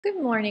Good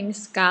morning,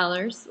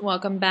 scholars.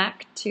 Welcome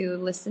back to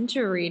Listen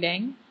to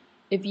Reading.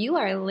 If you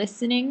are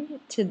listening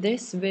to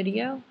this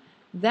video,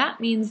 that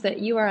means that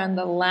you are on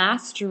the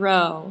last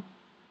row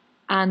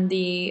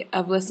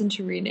of Listen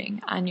to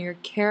Reading on your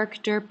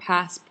character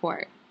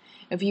passport.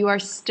 If you are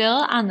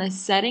still on the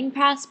setting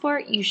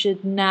passport, you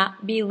should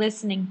not be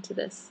listening to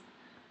this.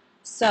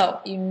 So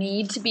you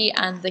need to be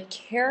on the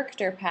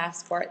character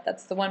passport,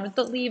 that's the one with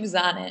the leaves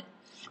on it,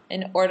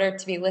 in order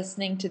to be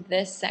listening to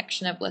this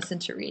section of Listen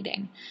to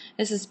Reading.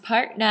 This is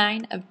part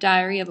 9 of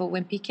Diary of a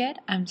Wimpy Kid.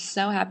 I'm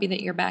so happy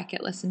that you're back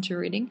at Listen to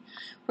Reading.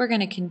 We're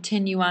going to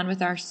continue on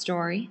with our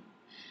story.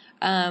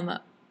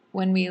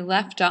 When we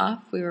left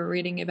off, we were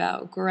reading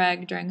about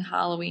Greg during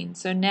Halloween.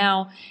 So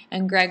now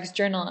in Greg's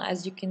journal,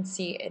 as you can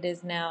see, it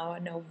is now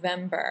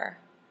November.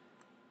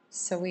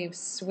 So we've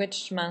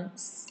switched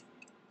months.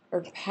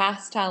 We're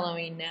past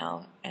Halloween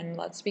now, and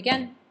let's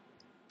begin.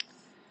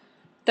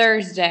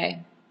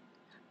 Thursday.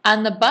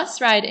 On the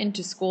bus ride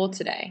into school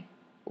today,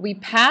 we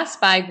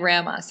passed by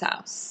Grandma's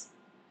house.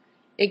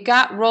 It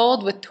got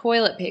rolled with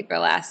toilet paper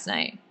last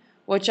night,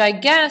 which I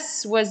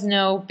guess was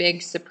no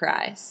big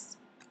surprise.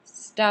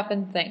 Stop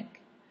and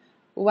think.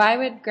 Why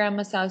would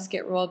Grandma's house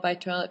get rolled by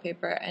toilet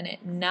paper and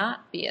it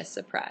not be a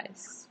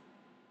surprise?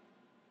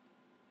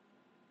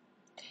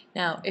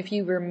 Now, if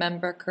you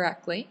remember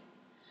correctly,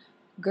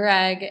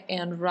 Greg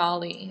and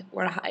Raleigh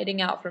were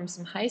hiding out from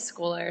some high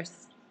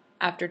schoolers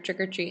after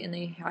trick-or-treat, and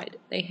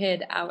they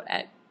hid out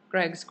at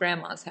Greg's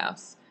grandma's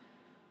house.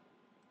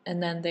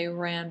 And then they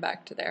ran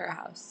back to their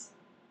house.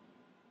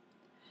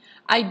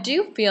 I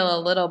do feel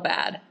a little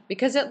bad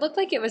because it looked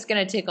like it was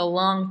going to take a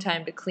long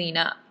time to clean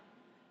up.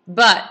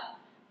 But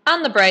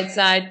on the bright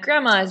side,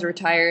 Grandma is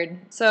retired,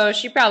 so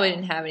she probably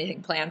didn't have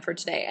anything planned for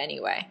today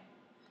anyway.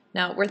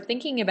 Now, we're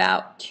thinking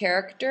about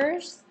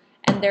characters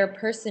and their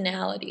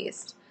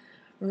personalities.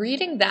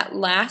 Reading that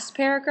last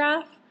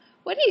paragraph,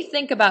 what do you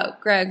think about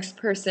Greg's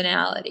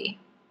personality?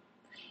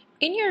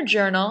 In your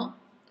journal,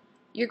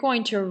 you're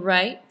going to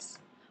write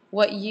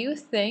what you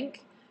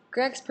think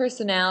Greg's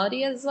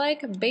personality is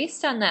like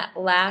based on that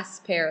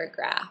last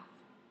paragraph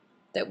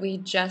that we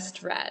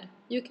just read.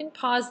 You can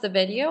pause the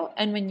video,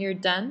 and when you're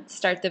done,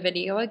 start the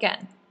video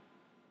again.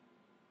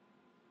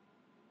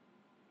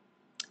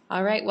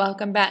 All right,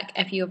 welcome back.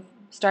 If you've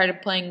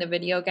started playing the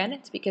video again,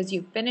 it's because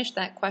you finished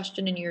that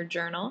question in your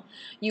journal.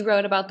 You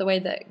wrote about the way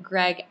that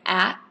Greg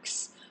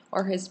acts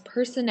or his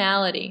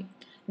personality.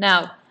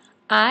 Now,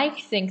 I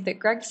think that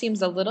Greg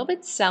seems a little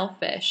bit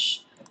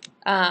selfish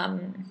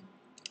and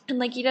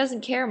like he doesn't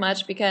care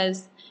much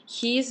because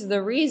he's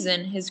the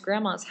reason his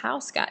grandma's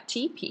house got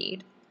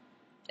TP'd.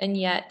 And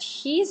yet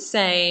he's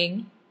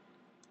saying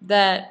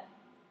that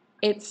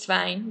it's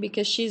fine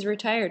because she's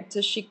retired,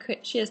 so she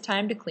has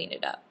time to clean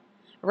it up,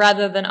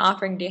 rather than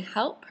offering to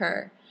help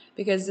her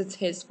because it's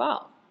his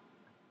fault.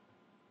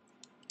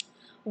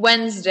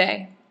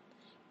 Wednesday.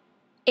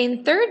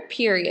 In third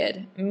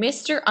period,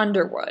 Mr.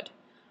 Underwood,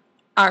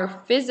 our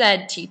phys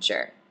ed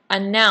teacher,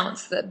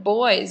 announced that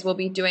boys will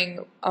be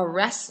doing a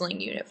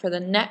wrestling unit for the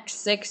next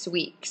 6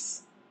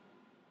 weeks.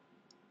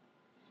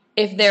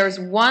 If there's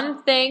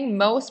one thing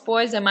most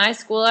boys in my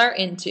school are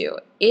into,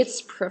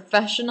 it's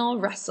professional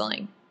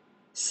wrestling.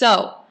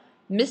 So,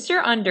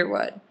 Mr.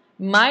 Underwood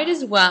might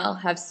as well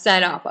have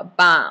set off a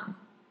bomb.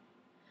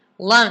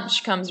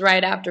 Lunch comes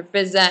right after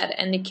phys ed,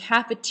 and the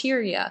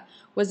cafeteria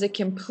was a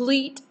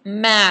complete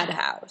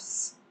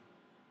madhouse.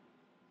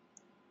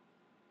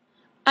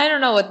 I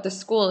don't know what the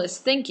school is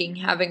thinking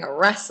having a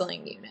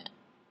wrestling unit,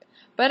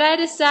 but I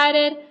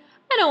decided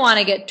I don't want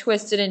to get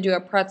twisted into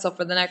a pretzel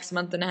for the next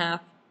month and a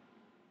half.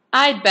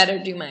 I'd better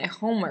do my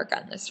homework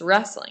on this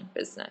wrestling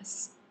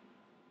business.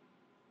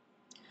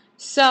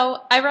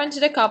 So I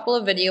rented a couple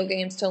of video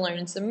games to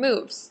learn some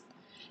moves.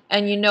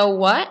 And you know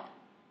what?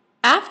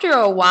 After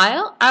a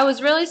while, I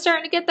was really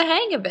starting to get the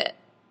hang of it.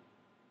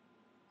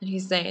 And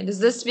he's saying, does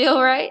this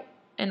feel right?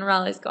 And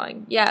Raleigh's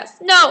going, yes.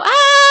 No,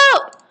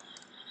 out!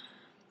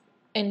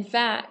 In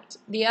fact,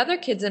 the other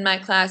kids in my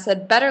class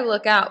had better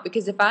look out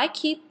because if I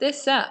keep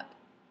this up,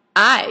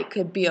 I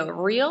could be a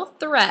real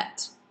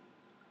threat.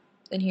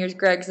 And here's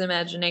Greg's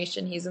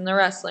imagination. He's in the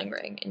wrestling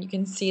ring, and you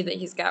can see that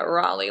he's got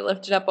Raleigh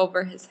lifted up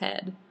over his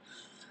head,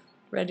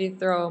 ready to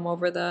throw him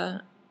over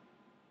the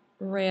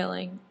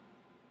railing.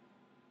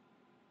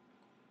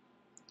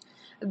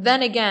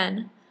 Then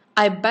again,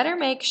 I better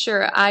make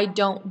sure I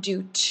don't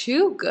do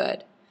too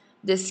good.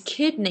 This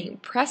kid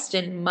named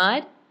Preston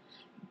Mudd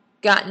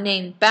got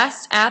named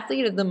Best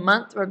Athlete of the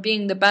Month for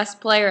being the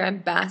best player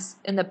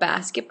in the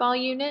basketball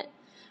unit.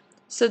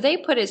 So they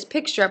put his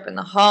picture up in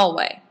the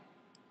hallway.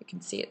 You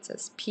can see it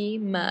says P.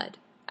 Mudd,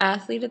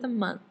 Athlete of the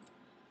Month.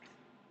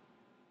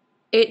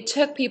 It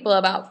took people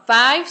about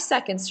 5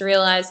 seconds to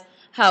realize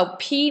how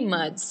P.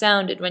 Mudd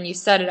sounded when you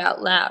said it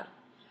out loud.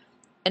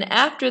 And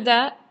after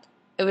that,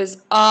 it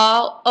was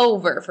all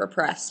over for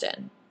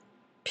Preston.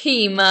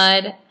 P.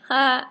 Mudd,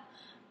 ha!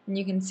 And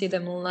you can see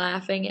them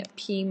laughing at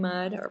P.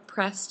 Mudd or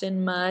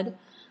Preston Mudd.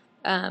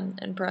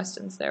 And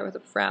Preston's there with a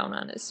frown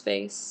on his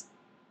face.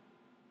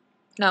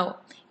 Now,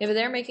 if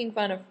they're making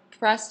fun of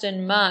pressed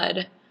in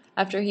mud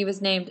after he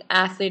was named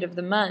Athlete of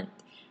the Month.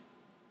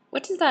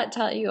 What does that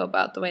tell you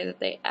about the way that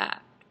they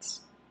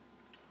act?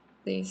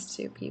 These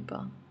two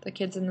people, the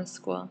kids in the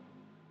school.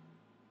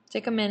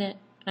 Take a minute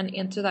and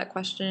answer that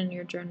question in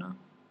your journal.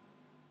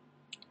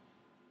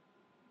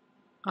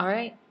 All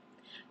right.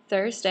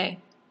 Thursday.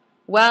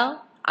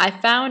 Well, I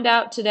found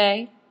out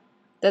today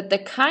that the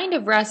kind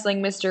of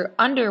wrestling Mr.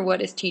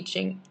 Underwood is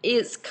teaching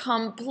is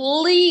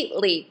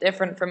completely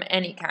different from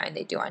any kind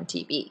they do on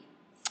TV.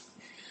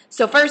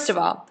 So first of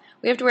all,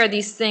 we have to wear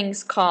these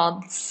things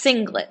called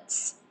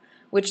singlets,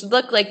 which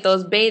look like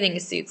those bathing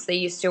suits they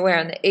used to wear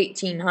in the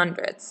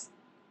 1800s.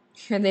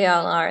 Here they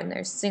all are in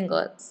their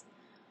singlets.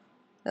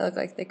 They look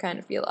like they kind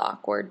of feel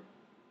awkward.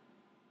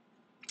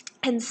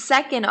 And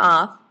second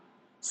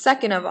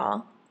of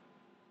all,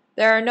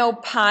 there are no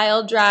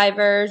pile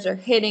drivers or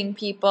hitting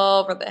people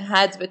over the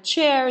heads with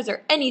chairs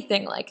or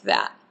anything like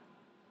that.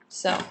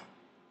 So,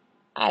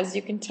 as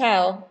you can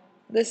tell,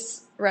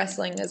 this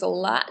wrestling is a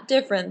lot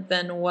different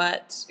than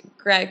what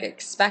Greg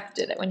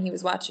expected when he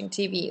was watching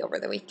TV over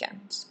the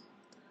weekend.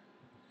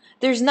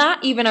 There's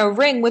not even a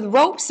ring with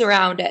ropes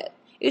around it.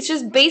 It's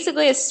just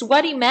basically a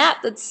sweaty mat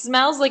that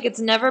smells like it's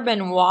never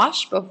been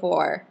washed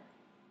before.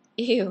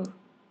 Ew.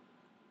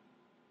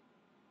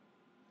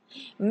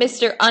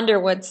 Mr.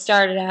 Underwood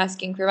started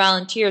asking for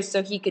volunteers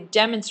so he could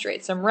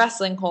demonstrate some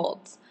wrestling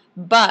holds,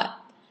 but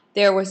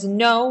there was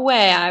no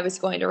way I was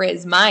going to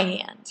raise my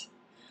hand.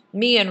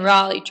 Me and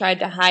Raleigh tried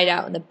to hide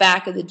out in the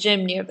back of the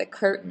gym near the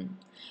curtain,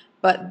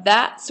 but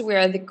that's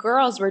where the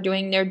girls were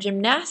doing their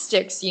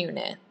gymnastics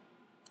unit.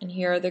 And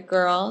here are the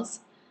girls,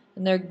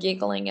 and they're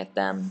giggling at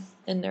them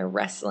in their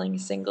wrestling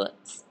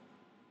singlets.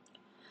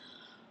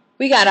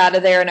 We got out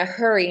of there in a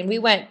hurry, and we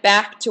went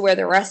back to where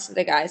the rest of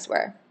the guys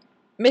were.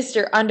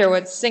 Mr.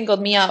 Underwood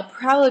singled me out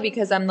probably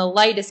because I'm the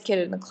lightest kid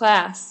in the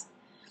class,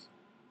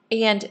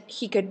 and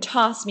he could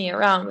toss me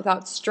around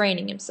without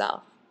straining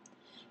himself.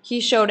 He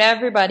showed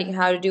everybody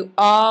how to do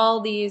all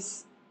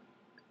these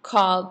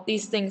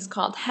things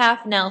called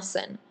half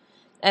Nelson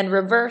and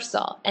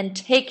reversal and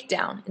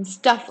takedown and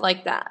stuff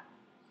like that.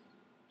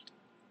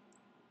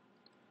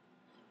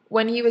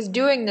 When he was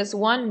doing this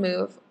one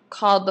move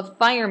called the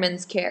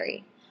fireman's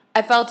carry,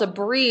 I felt a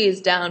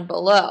breeze down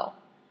below,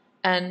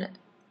 and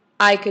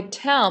I could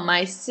tell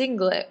my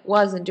singlet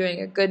wasn't doing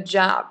a good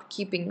job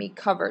keeping me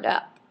covered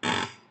up.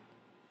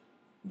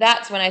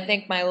 That's when I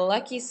think my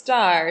lucky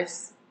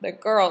stars, the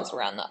girls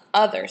were on the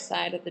other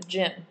side of the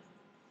gym.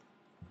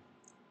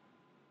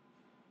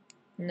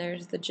 And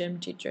there's the gym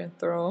teacher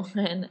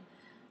throwing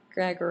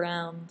Greg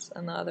around,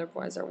 and the other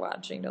boys are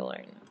watching to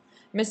learn.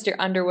 Mr.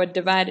 Underwood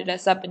divided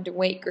us up into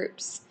weight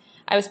groups.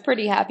 I was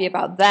pretty happy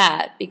about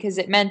that because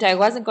it meant I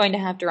wasn't going to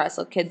have to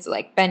wrestle kids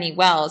like Benny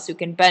Wells who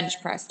can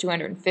bench press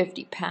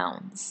 250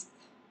 pounds.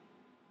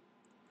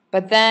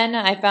 But then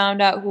I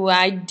found out who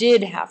I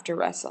did have to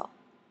wrestle,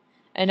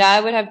 and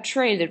I would have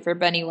traded for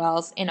Benny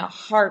Wells in a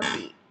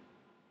heartbeat.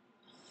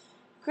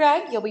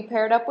 Greg, you'll be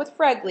paired up with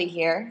Fregley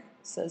here,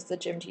 says the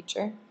gym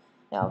teacher.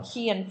 Now,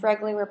 he and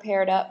Fregley were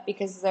paired up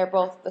because they're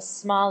both the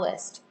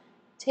smallest.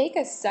 Take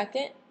a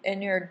second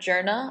in your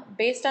journal,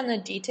 based on the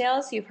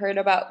details you've heard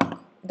about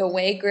the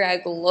way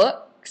Greg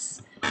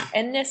looks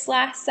in this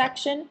last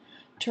section,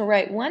 to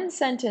write one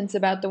sentence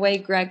about the way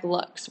Greg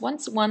looks.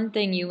 What's one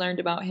thing you learned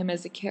about him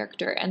as a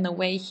character and the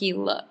way he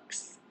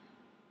looks?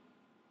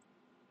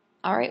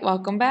 All right,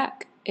 welcome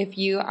back. If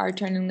you are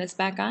turning this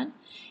back on,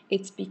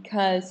 it's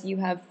because you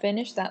have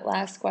finished that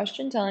last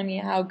question telling me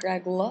how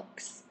Greg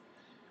looks.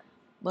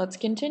 Let's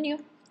continue.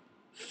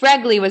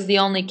 Fregley was the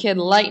only kid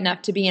light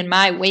enough to be in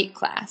my weight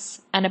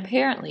class, and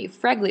apparently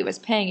Fregley was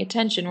paying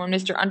attention when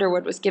Mr.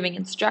 Underwood was giving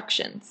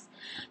instructions,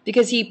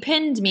 because he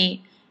pinned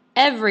me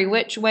every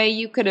which way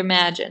you could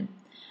imagine.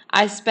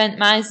 I spent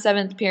my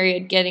 7th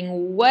period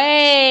getting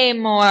way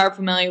more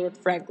familiar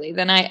with Fregley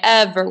than I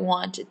ever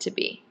wanted to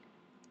be.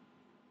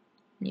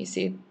 You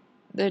see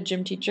the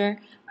gym teacher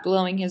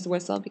blowing his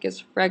whistle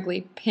because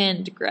Fregley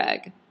pinned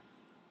Greg.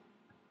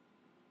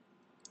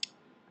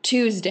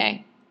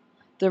 Tuesday.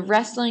 The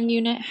wrestling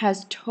unit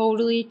has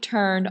totally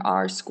turned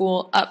our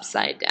school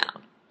upside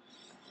down.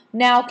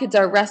 Now kids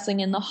are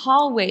wrestling in the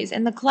hallways,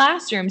 in the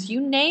classrooms,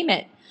 you name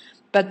it.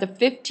 But the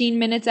 15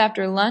 minutes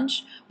after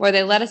lunch, where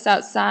they let us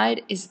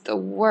outside, is the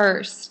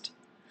worst.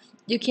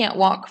 You can't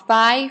walk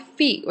 5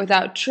 feet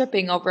without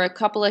tripping over a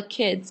couple of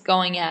kids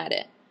going at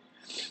it.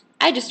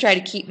 I just try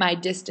to keep my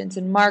distance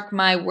and mark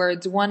my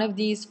words, one of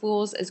these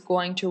fools is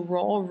going to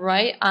roll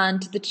right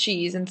onto the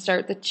cheese and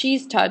start the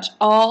cheese touch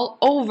all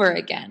over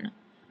again.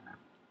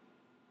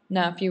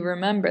 Now, if you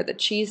remember, the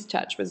cheese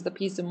touch was the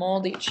piece of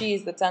moldy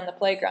cheese that's on the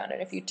playground,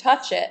 and if you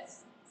touch it,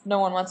 no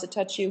one wants to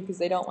touch you because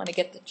they don't want to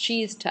get the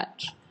cheese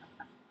touch.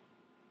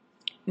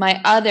 My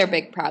other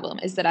big problem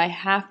is that I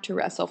have to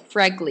wrestle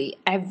Fregley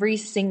every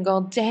single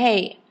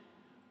day.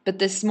 But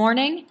this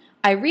morning,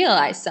 I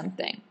realized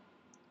something.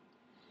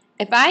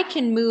 If I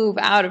can move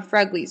out of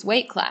Fregley's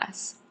weight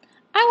class,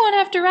 I won't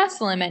have to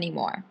wrestle him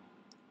anymore.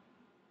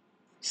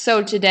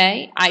 So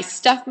today, I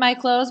stuffed my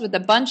clothes with a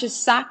bunch of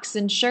socks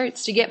and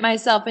shirts to get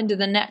myself into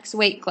the next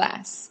weight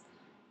class.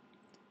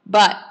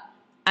 But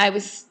I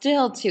was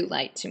still too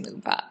light to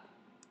move up.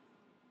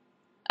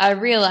 I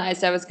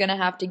realized I was going to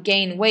have to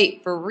gain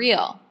weight for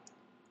real.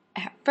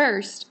 At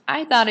first,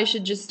 I thought I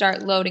should just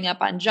start loading up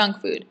on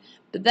junk food,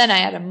 but then I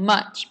had a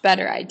much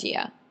better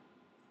idea.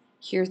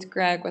 Here's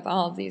Greg with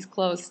all of these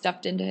clothes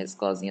stuffed into his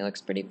clothes, and he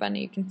looks pretty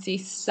funny. You can see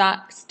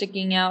socks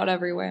sticking out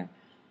everywhere.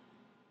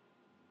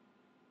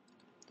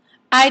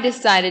 I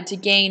decided to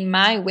gain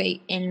my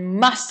weight in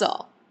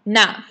muscle,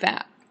 not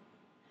fat.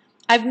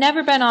 I've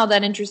never been all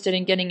that interested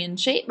in getting in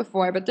shape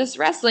before, but this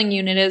wrestling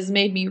unit has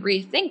made me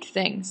rethink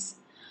things.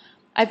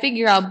 I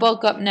figure I'll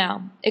bulk up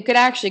now. It could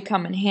actually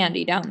come in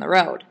handy down the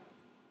road.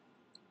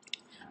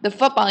 The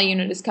football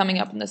unit is coming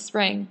up in the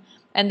spring,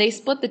 and they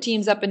split the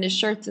teams up into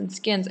shirts and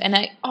skins, and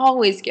I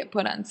always get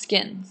put on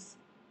skins.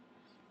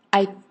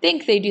 I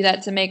think they do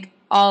that to make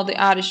all the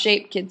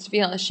out-of-shape kids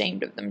feel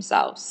ashamed of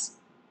themselves.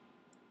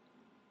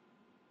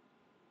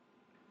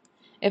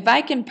 If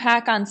I can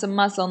pack on some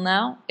muscle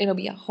now, it'll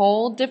be a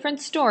whole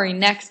different story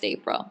next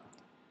April.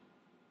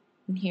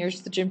 And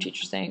here's the gym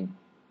teacher saying,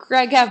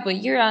 Greg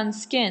Heffley, you're on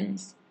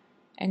skins.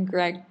 And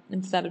Greg,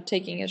 instead of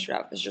taking his shirt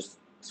off, is just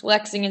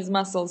flexing his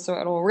muscles so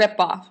it'll rip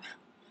off.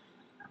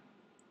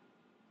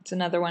 It's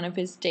another one of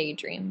his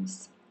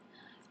daydreams.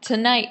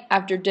 Tonight,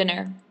 after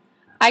dinner,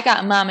 I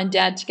got Mom and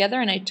Dad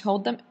together and I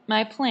told them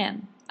my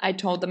plan. I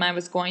told them I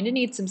was going to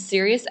need some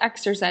serious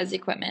exercise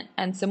equipment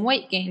and some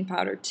weight gain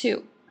powder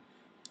too.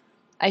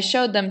 I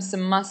showed them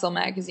some muscle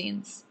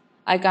magazines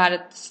I got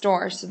at the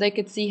store so they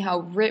could see how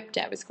ripped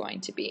I was going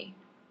to be.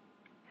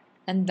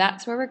 And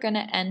that's where we're going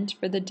to end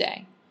for the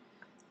day.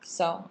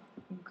 So,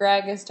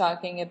 Greg is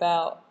talking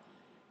about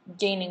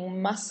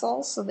gaining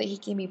muscle so that he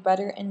can be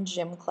better in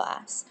gym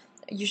class.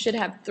 You should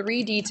have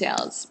 3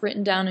 details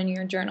written down in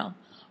your journal.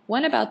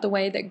 1 about the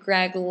way that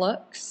Greg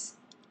looks.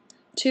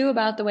 2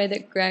 about the way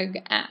that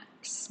Greg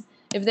acts.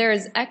 If there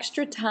is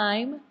extra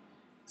time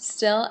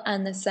still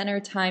on the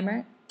center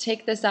timer,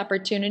 take this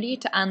opportunity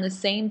to, on the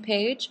same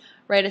page,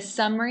 write a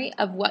summary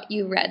of what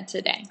you read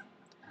today.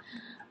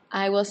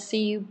 I will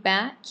see you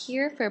back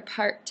here for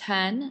part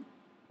 10,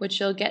 which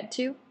you'll get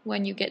to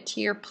when you get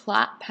to your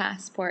plot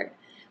passport.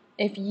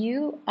 If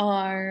you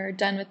are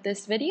done with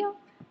this video,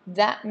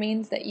 that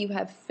means that you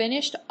have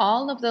finished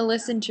all of the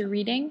listen to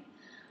reading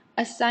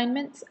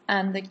assignments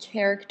on the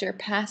character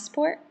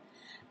passport,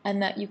 and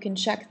that you can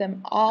check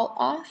them all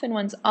off, and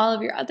once all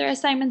of your other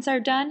assignments are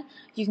done,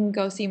 you can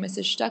go see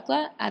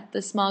Mrs.Stoeckle at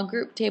the small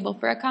group table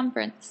for a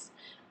conference.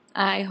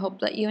 I hope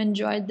that you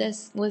enjoyed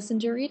this listen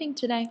to reading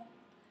today.